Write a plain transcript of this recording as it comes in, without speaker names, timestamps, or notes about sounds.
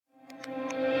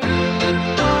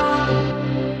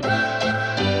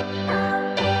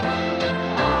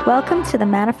Welcome to the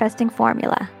Manifesting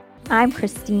Formula. I'm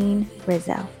Christine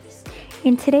Rizzo.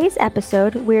 In today's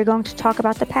episode, we're going to talk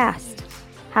about the past,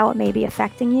 how it may be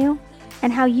affecting you,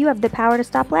 and how you have the power to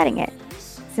stop letting it,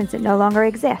 since it no longer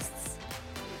exists.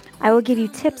 I will give you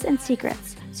tips and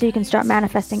secrets so you can start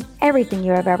manifesting everything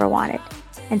you have ever wanted,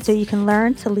 and so you can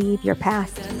learn to leave your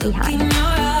past behind.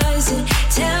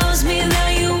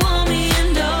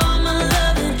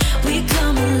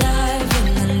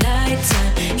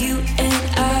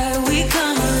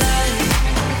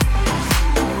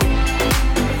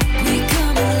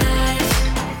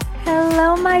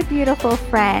 Hello, my beautiful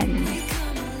friends.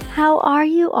 How are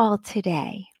you all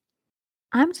today?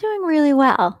 I'm doing really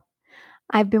well.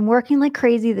 I've been working like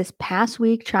crazy this past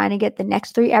week trying to get the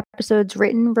next 3 episodes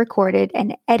written, recorded,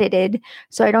 and edited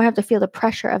so I don't have to feel the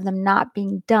pressure of them not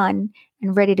being done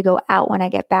and ready to go out when I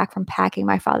get back from packing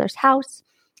my father's house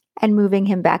and moving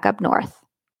him back up north.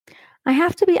 I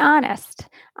have to be honest,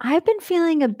 I've been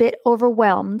feeling a bit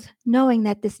overwhelmed knowing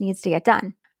that this needs to get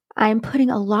done. I'm putting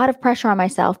a lot of pressure on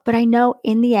myself, but I know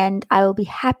in the end I will be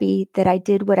happy that I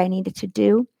did what I needed to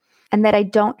do and that I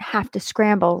don't have to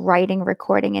scramble writing,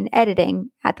 recording, and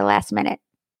editing at the last minute.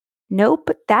 Nope,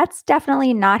 that's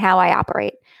definitely not how I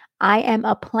operate. I am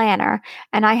a planner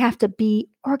and I have to be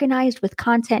organized with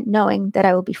content knowing that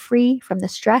I will be free from the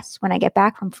stress when I get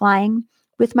back from flying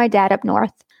with my dad up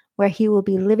north, where he will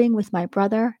be living with my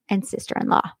brother and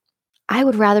sister-in-law. I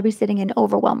would rather be sitting in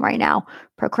overwhelm right now,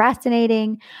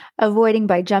 procrastinating, avoiding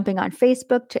by jumping on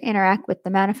Facebook to interact with the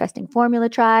Manifesting Formula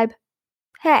tribe.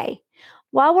 Hey,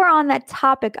 while we're on that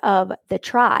topic of the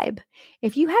tribe,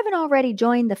 if you haven't already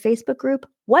joined the Facebook group,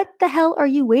 what the hell are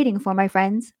you waiting for, my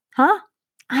friends? Huh?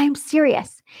 I'm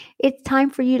serious. It's time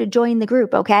for you to join the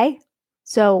group, okay?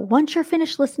 So once you're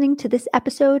finished listening to this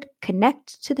episode,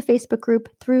 connect to the Facebook group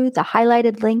through the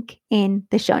highlighted link in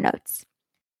the show notes.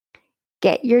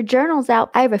 Get your journals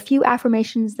out. I have a few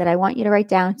affirmations that I want you to write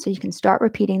down so you can start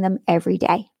repeating them every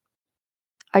day.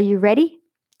 Are you ready?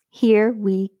 Here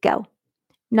we go.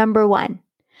 Number 1,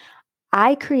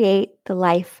 I create the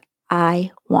life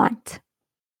I want.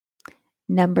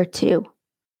 Number 2,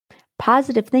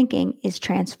 positive thinking is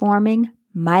transforming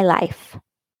my life.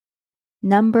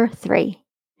 Number 3,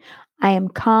 I am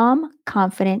calm,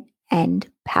 confident, and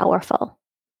powerful.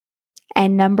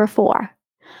 And number 4,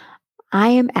 I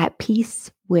am at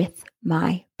peace with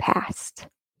my past.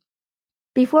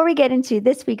 Before we get into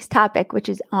this week's topic, which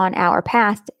is on our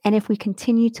past, and if we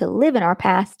continue to live in our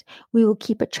past, we will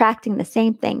keep attracting the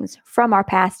same things from our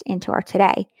past into our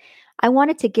today. I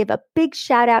wanted to give a big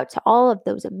shout out to all of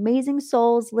those amazing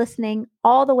souls listening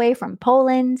all the way from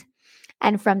Poland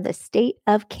and from the state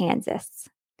of Kansas.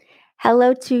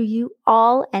 Hello to you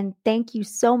all, and thank you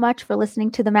so much for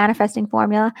listening to the Manifesting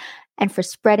Formula and for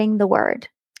spreading the word.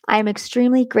 I am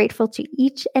extremely grateful to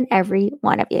each and every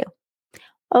one of you.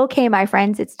 Okay, my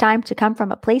friends, it's time to come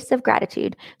from a place of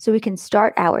gratitude so we can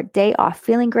start our day off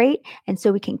feeling great and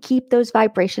so we can keep those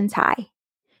vibrations high.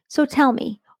 So tell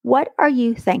me, what are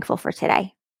you thankful for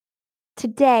today?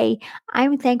 Today,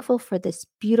 I'm thankful for this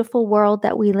beautiful world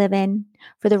that we live in,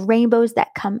 for the rainbows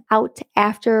that come out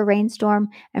after a rainstorm,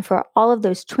 and for all of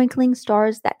those twinkling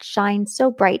stars that shine so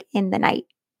bright in the night.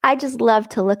 I just love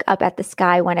to look up at the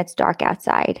sky when it's dark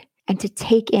outside and to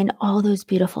take in all those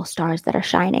beautiful stars that are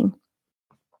shining.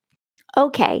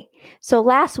 Okay, so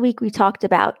last week we talked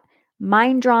about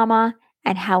mind drama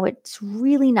and how it's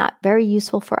really not very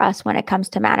useful for us when it comes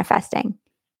to manifesting.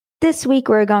 This week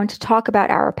we're going to talk about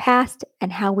our past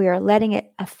and how we are letting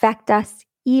it affect us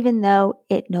even though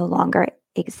it no longer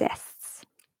exists.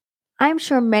 I'm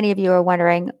sure many of you are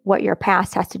wondering what your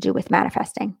past has to do with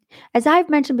manifesting. As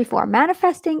I've mentioned before,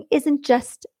 manifesting isn't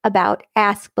just about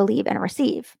ask, believe, and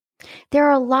receive. There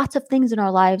are lots of things in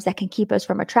our lives that can keep us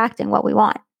from attracting what we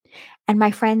want. And my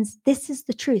friends, this is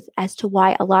the truth as to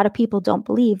why a lot of people don't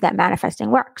believe that manifesting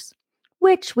works,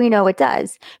 which we know it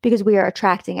does because we are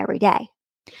attracting every day.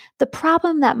 The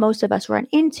problem that most of us run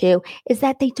into is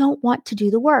that they don't want to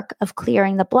do the work of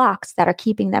clearing the blocks that are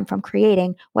keeping them from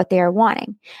creating what they are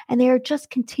wanting. And they are just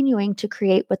continuing to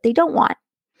create what they don't want.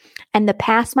 And the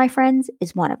past, my friends,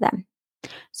 is one of them.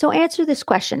 So answer this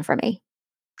question for me.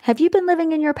 Have you been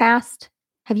living in your past?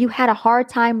 Have you had a hard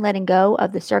time letting go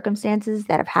of the circumstances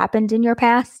that have happened in your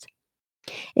past?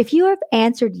 If you have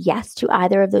answered yes to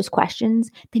either of those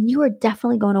questions, then you are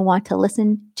definitely going to want to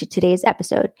listen to today's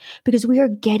episode because we are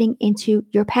getting into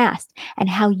your past and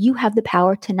how you have the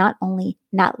power to not only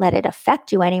not let it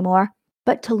affect you anymore,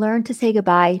 but to learn to say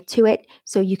goodbye to it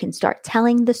so you can start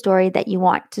telling the story that you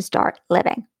want to start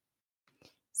living.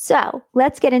 So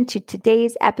let's get into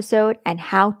today's episode and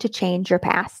how to change your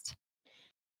past.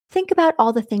 Think about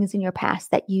all the things in your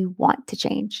past that you want to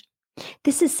change.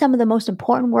 This is some of the most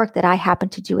important work that I happen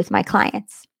to do with my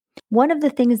clients. One of the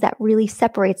things that really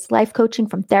separates life coaching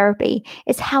from therapy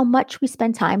is how much we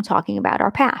spend time talking about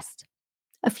our past.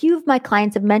 A few of my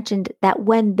clients have mentioned that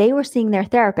when they were seeing their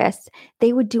therapists,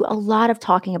 they would do a lot of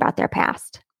talking about their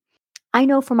past. I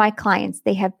know for my clients,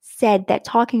 they have said that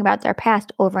talking about their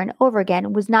past over and over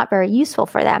again was not very useful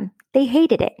for them. They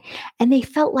hated it, and they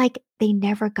felt like they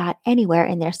never got anywhere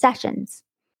in their sessions.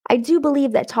 I do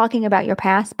believe that talking about your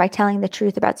past by telling the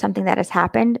truth about something that has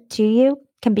happened to you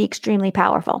can be extremely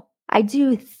powerful. I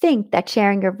do think that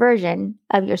sharing your version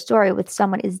of your story with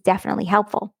someone is definitely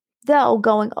helpful. Though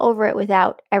going over it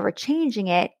without ever changing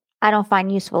it, I don't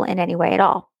find useful in any way at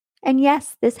all. And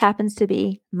yes, this happens to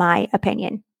be my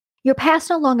opinion. Your past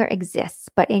no longer exists,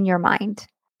 but in your mind.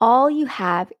 All you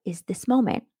have is this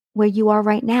moment where you are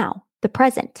right now, the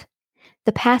present.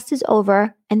 The past is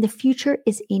over and the future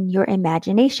is in your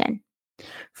imagination.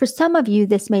 For some of you,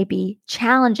 this may be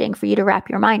challenging for you to wrap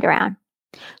your mind around.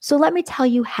 So let me tell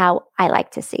you how I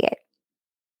like to see it.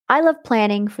 I love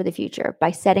planning for the future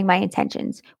by setting my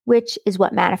intentions, which is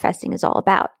what manifesting is all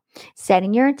about.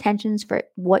 Setting your intentions for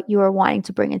what you are wanting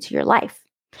to bring into your life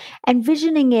and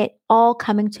visioning it all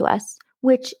coming to us,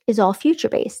 which is all future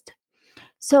based.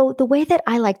 So the way that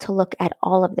I like to look at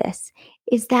all of this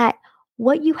is that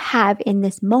what you have in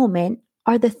this moment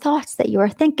are the thoughts that you are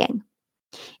thinking.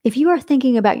 If you are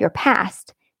thinking about your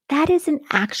past, that isn't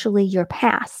actually your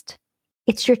past.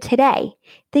 It's your today,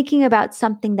 thinking about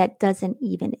something that doesn't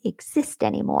even exist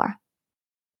anymore.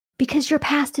 Because your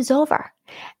past is over.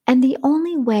 And the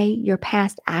only way your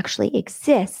past actually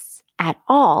exists at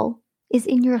all is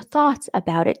in your thoughts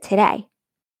about it today.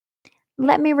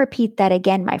 Let me repeat that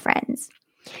again, my friends.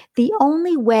 The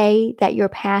only way that your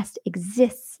past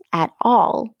exists at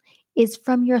all is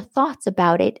from your thoughts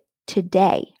about it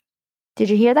today. Did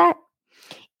you hear that?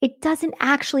 It doesn't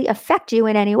actually affect you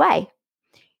in any way.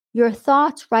 Your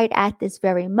thoughts right at this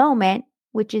very moment,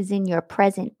 which is in your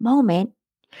present moment,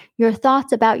 your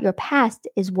thoughts about your past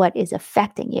is what is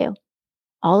affecting you.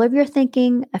 All of your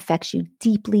thinking affects you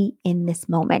deeply in this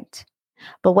moment.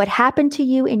 But what happened to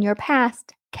you in your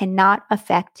past cannot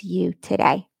affect you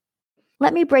today.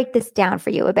 Let me break this down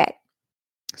for you a bit.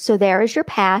 So there is your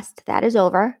past, that is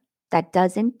over, that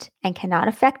doesn't and cannot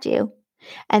affect you.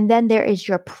 And then there is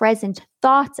your present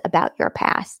thoughts about your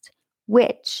past,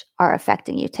 which are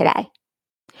affecting you today.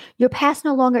 Your past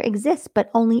no longer exists,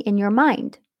 but only in your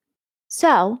mind.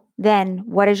 So then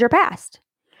what is your past?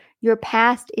 Your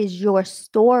past is your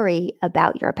story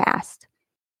about your past,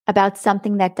 about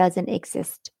something that doesn't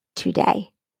exist today.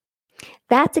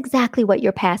 That's exactly what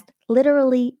your past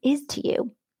literally is to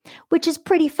you, which is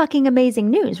pretty fucking amazing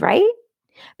news, right?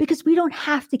 Because we don't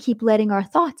have to keep letting our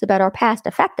thoughts about our past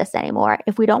affect us anymore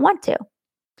if we don't want to.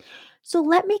 So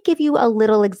let me give you a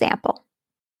little example.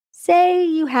 Say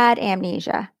you had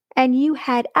amnesia and you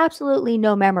had absolutely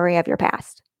no memory of your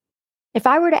past. If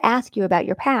I were to ask you about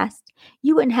your past,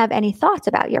 you wouldn't have any thoughts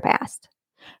about your past.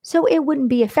 So it wouldn't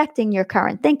be affecting your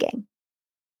current thinking.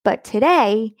 But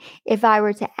today, if I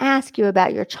were to ask you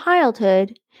about your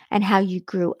childhood and how you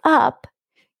grew up,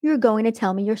 you're going to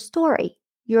tell me your story,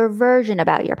 your version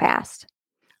about your past.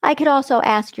 I could also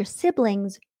ask your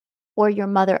siblings or your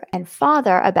mother and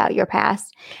father about your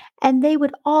past, and they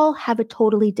would all have a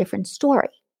totally different story,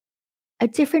 a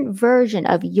different version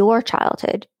of your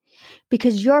childhood,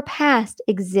 because your past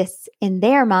exists in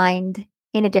their mind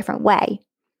in a different way,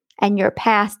 and your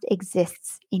past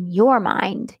exists in your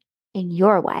mind in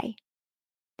your way.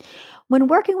 When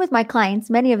working with my clients,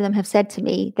 many of them have said to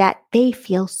me that they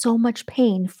feel so much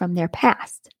pain from their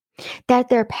past, that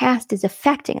their past is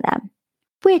affecting them,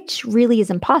 which really is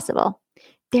impossible.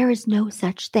 There is no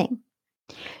such thing.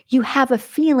 You have a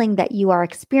feeling that you are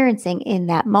experiencing in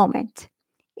that moment.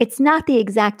 It's not the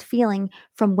exact feeling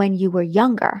from when you were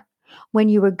younger, when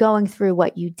you were going through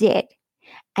what you did,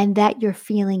 and that you're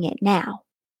feeling it now.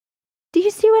 Do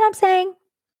you see what I'm saying?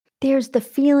 There's the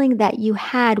feeling that you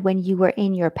had when you were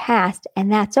in your past,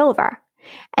 and that's over.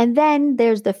 And then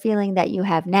there's the feeling that you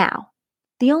have now.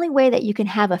 The only way that you can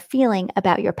have a feeling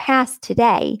about your past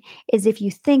today is if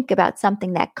you think about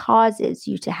something that causes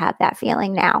you to have that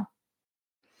feeling now.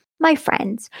 My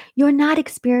friends, you're not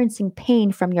experiencing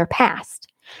pain from your past.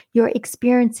 You're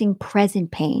experiencing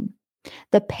present pain,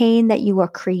 the pain that you are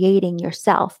creating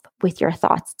yourself with your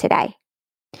thoughts today.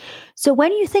 So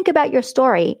when you think about your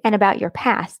story and about your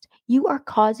past, you are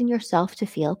causing yourself to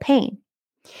feel pain.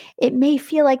 It may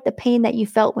feel like the pain that you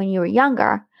felt when you were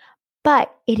younger,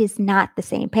 but it is not the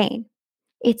same pain.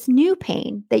 It's new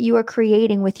pain that you are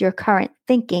creating with your current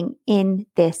thinking in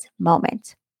this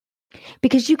moment.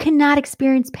 because you cannot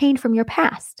experience pain from your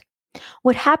past.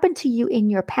 What happened to you in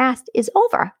your past is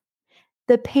over.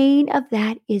 The pain of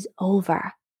that is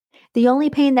over. The only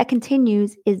pain that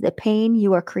continues is the pain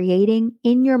you are creating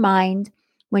in your mind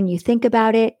when you think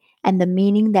about it and the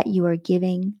meaning that you are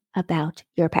giving about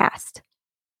your past.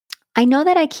 I know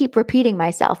that I keep repeating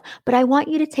myself, but I want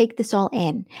you to take this all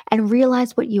in and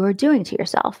realize what you are doing to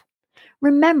yourself.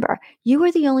 Remember, you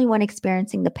are the only one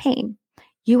experiencing the pain.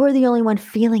 You are the only one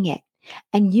feeling it.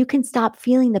 And you can stop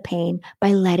feeling the pain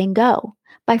by letting go,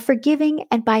 by forgiving,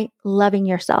 and by loving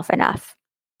yourself enough.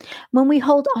 When we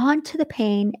hold on to the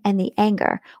pain and the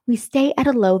anger, we stay at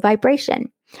a low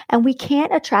vibration and we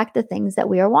can't attract the things that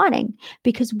we are wanting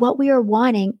because what we are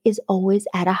wanting is always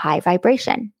at a high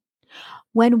vibration.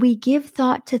 When we give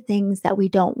thought to things that we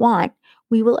don't want,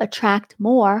 we will attract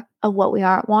more of what we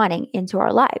aren't wanting into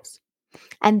our lives.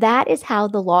 And that is how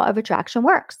the law of attraction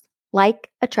works. Like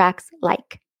attracts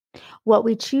like. What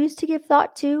we choose to give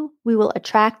thought to, we will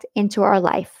attract into our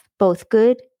life, both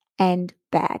good and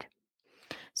bad.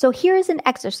 So here is an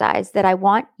exercise that I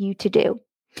want you to do.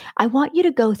 I want you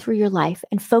to go through your life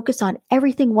and focus on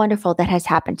everything wonderful that has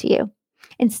happened to you,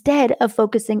 instead of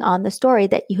focusing on the story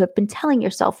that you have been telling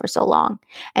yourself for so long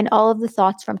and all of the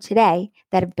thoughts from today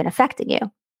that have been affecting you.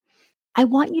 I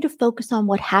want you to focus on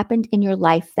what happened in your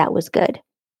life that was good.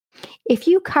 If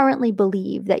you currently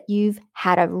believe that you've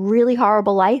had a really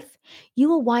horrible life, you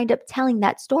will wind up telling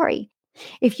that story.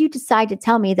 If you decide to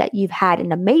tell me that you've had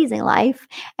an amazing life,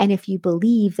 and if you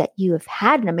believe that you have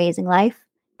had an amazing life,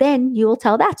 then you will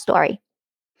tell that story.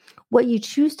 What you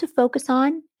choose to focus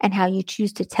on and how you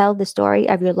choose to tell the story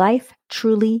of your life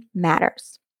truly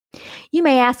matters. You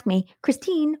may ask me,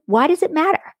 Christine, why does it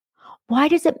matter? Why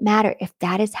does it matter if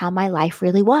that is how my life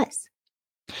really was?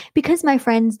 Because, my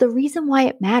friends, the reason why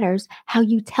it matters how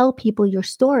you tell people your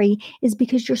story is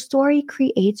because your story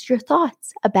creates your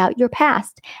thoughts about your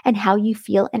past and how you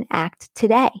feel and act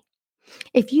today.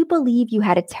 If you believe you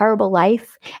had a terrible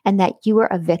life and that you were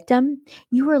a victim,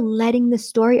 you are letting the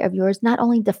story of yours not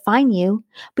only define you,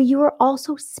 but you are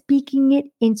also speaking it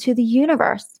into the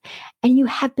universe. And you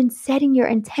have been setting your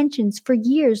intentions for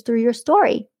years through your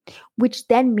story, which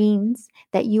then means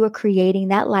that you are creating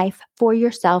that life for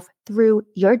yourself through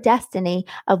your destiny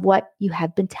of what you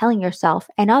have been telling yourself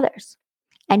and others.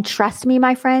 And trust me,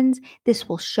 my friends, this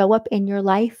will show up in your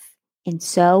life in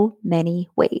so many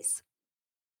ways.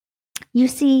 You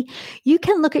see, you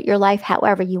can look at your life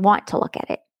however you want to look at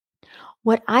it.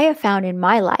 What I have found in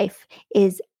my life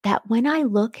is that when I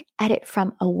look at it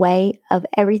from a way of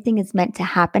everything is meant to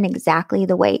happen exactly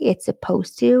the way it's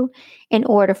supposed to, in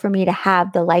order for me to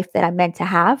have the life that I'm meant to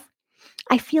have,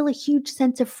 I feel a huge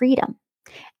sense of freedom.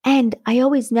 And I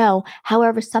always know,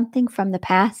 however, something from the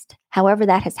past, however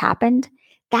that has happened,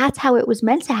 that's how it was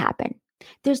meant to happen.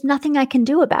 There's nothing I can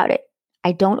do about it.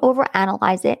 I don't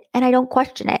overanalyze it and I don't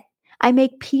question it. I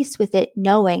make peace with it,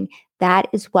 knowing that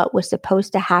is what was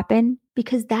supposed to happen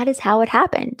because that is how it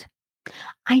happened.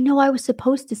 I know I was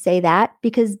supposed to say that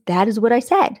because that is what I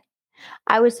said.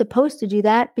 I was supposed to do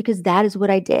that because that is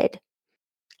what I did.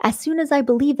 As soon as I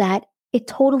believe that, it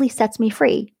totally sets me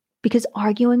free because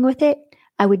arguing with it,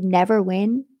 I would never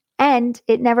win and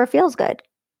it never feels good.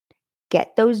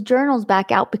 Get those journals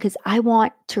back out because I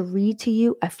want to read to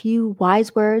you a few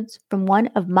wise words from one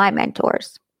of my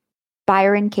mentors,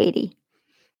 Byron Katie.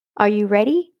 Are you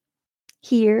ready?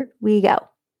 Here we go.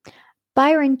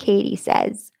 Byron Katie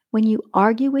says, when you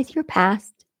argue with your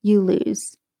past, you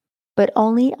lose, but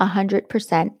only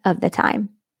 100% of the time.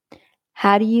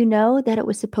 How do you know that it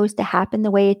was supposed to happen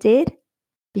the way it did?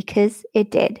 Because it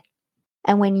did.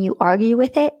 And when you argue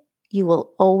with it, you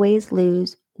will always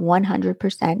lose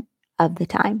 100% of the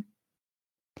time.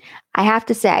 I have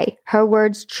to say, her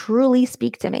words truly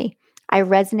speak to me. I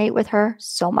resonate with her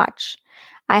so much.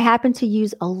 I happen to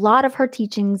use a lot of her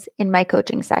teachings in my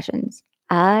coaching sessions.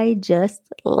 I just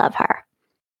love her.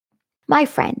 My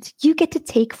friend, you get to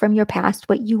take from your past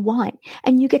what you want,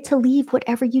 and you get to leave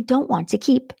whatever you don't want to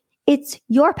keep. It's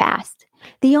your past.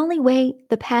 The only way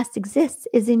the past exists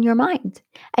is in your mind,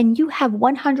 and you have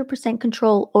 100%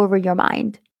 control over your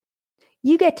mind.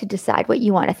 You get to decide what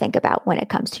you want to think about when it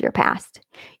comes to your past.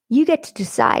 You get to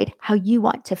decide how you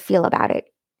want to feel about it.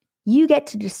 You get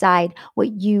to decide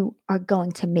what you are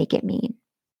going to make it mean.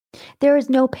 There is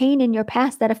no pain in your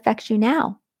past that affects you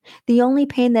now. The only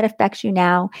pain that affects you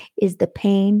now is the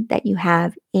pain that you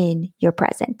have in your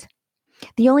present.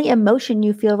 The only emotion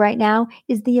you feel right now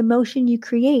is the emotion you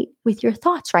create with your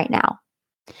thoughts right now.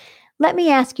 Let me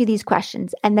ask you these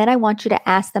questions, and then I want you to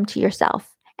ask them to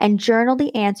yourself and journal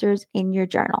the answers in your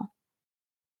journal.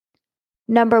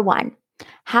 Number 1,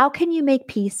 how can you make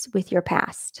peace with your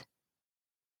past?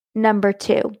 Number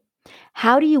 2,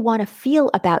 how do you want to feel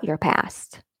about your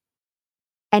past?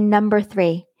 And number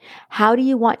 3, how do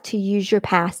you want to use your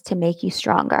past to make you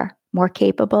stronger, more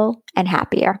capable, and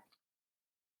happier?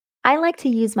 I like to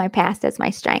use my past as my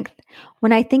strength.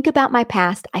 When I think about my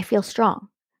past, I feel strong.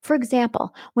 For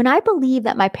example, when I believe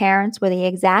that my parents were the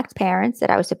exact parents that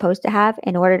I was supposed to have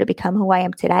in order to become who I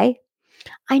am today,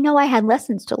 I know I had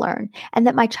lessons to learn and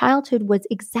that my childhood was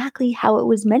exactly how it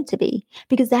was meant to be,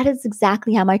 because that is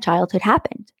exactly how my childhood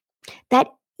happened. That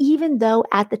even though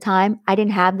at the time I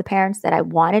didn't have the parents that I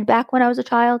wanted back when I was a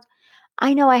child,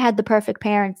 I know I had the perfect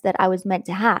parents that I was meant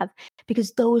to have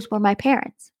because those were my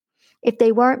parents. If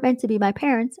they weren't meant to be my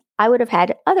parents, I would have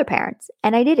had other parents,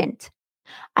 and I didn't.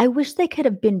 I wish they could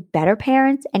have been better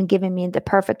parents and given me the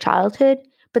perfect childhood,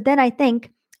 but then I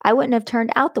think I wouldn't have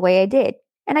turned out the way I did.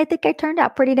 And I think I turned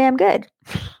out pretty damn good.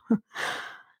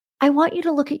 I want you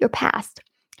to look at your past.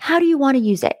 How do you want to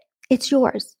use it? It's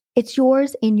yours. It's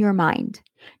yours in your mind.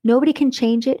 Nobody can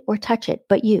change it or touch it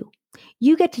but you.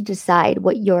 You get to decide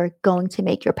what you're going to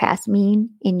make your past mean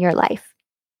in your life.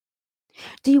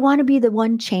 Do you want to be the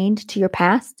one chained to your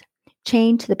past?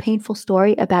 Chained to the painful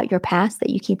story about your past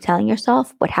that you keep telling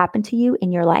yourself what happened to you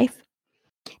in your life?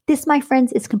 This, my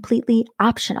friends, is completely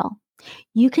optional.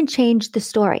 You can change the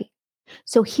story.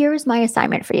 So here is my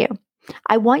assignment for you.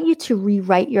 I want you to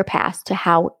rewrite your past to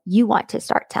how you want to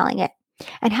start telling it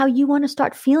and how you want to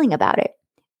start feeling about it.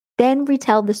 Then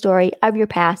retell the story of your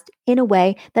past in a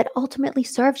way that ultimately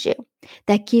serves you,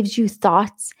 that gives you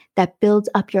thoughts, that builds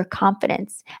up your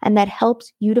confidence, and that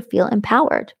helps you to feel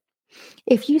empowered.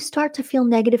 If you start to feel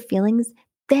negative feelings,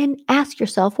 then ask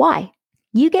yourself why.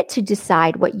 You get to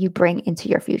decide what you bring into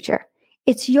your future.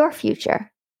 It's your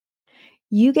future.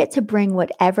 You get to bring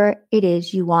whatever it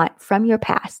is you want from your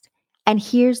past. And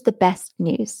here's the best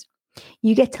news.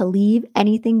 You get to leave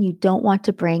anything you don't want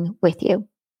to bring with you.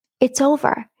 It's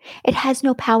over. It has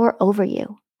no power over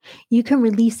you. You can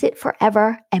release it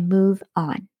forever and move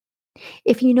on.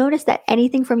 If you notice that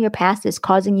anything from your past is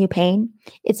causing you pain,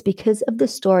 it's because of the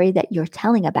story that you're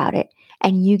telling about it,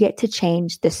 and you get to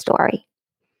change the story.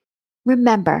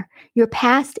 Remember, your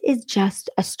past is just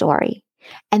a story.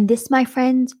 And this, my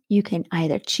friends, you can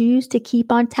either choose to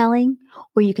keep on telling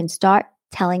or you can start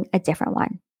telling a different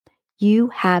one. You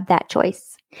have that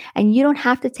choice. And you don't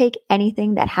have to take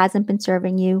anything that hasn't been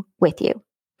serving you with you.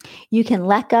 You can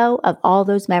let go of all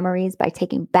those memories by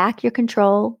taking back your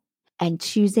control and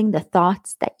choosing the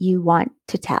thoughts that you want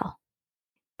to tell.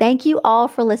 Thank you all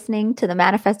for listening to the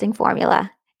Manifesting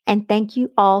Formula. And thank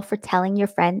you all for telling your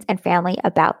friends and family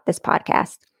about this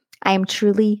podcast. I am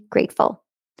truly grateful.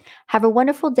 Have a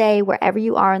wonderful day wherever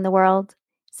you are in the world,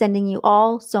 sending you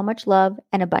all so much love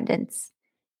and abundance.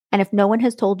 And if no one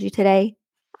has told you today,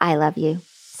 I love you.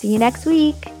 See you next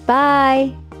week.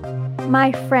 Bye.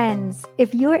 My friends,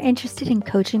 if you are interested in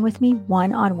coaching with me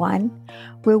one-on-one,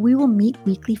 where we will meet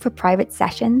weekly for private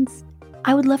sessions,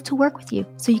 I would love to work with you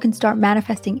so you can start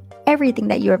manifesting everything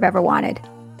that you have ever wanted.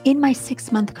 In my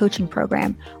 6-month coaching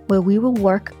program, where we will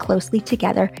work closely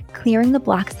together, clearing the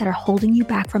blocks that are holding you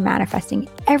back from manifesting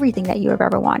everything that you have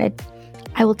ever wanted,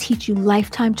 I will teach you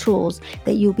lifetime tools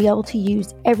that you'll be able to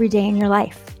use every day in your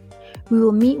life. We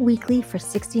will meet weekly for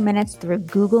 60 minutes through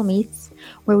Google Meets,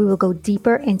 where we will go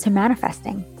deeper into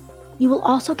manifesting. You will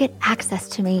also get access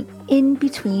to me in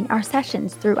between our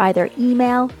sessions through either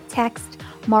email, text,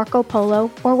 Marco Polo,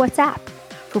 or WhatsApp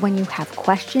for when you have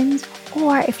questions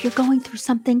or if you're going through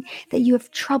something that you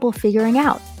have trouble figuring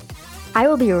out. I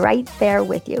will be right there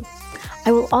with you.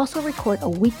 I will also record a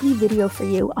weekly video for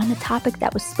you on the topic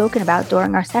that was spoken about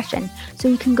during our session, so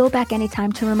you can go back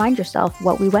anytime to remind yourself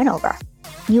what we went over.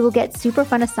 You will get super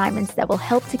fun assignments that will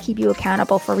help to keep you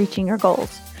accountable for reaching your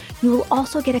goals. You will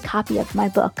also get a copy of my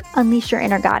book, Unleash Your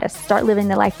Inner Goddess, Start Living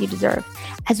the Life You Deserve,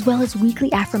 as well as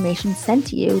weekly affirmations sent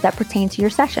to you that pertain to your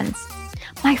sessions.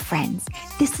 My friends,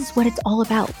 this is what it's all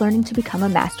about, learning to become a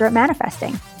master at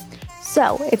manifesting.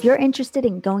 So if you're interested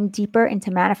in going deeper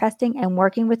into manifesting and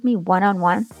working with me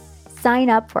one-on-one, sign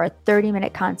up for a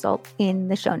 30-minute consult in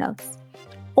the show notes.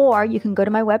 Or you can go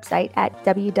to my website at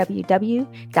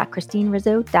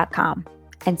www.christinerizzo.com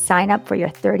and sign up for your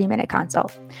 30-minute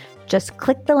consult. Just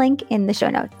click the link in the show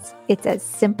notes. It's as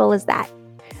simple as that.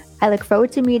 I look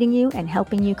forward to meeting you and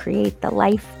helping you create the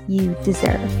life you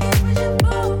deserve.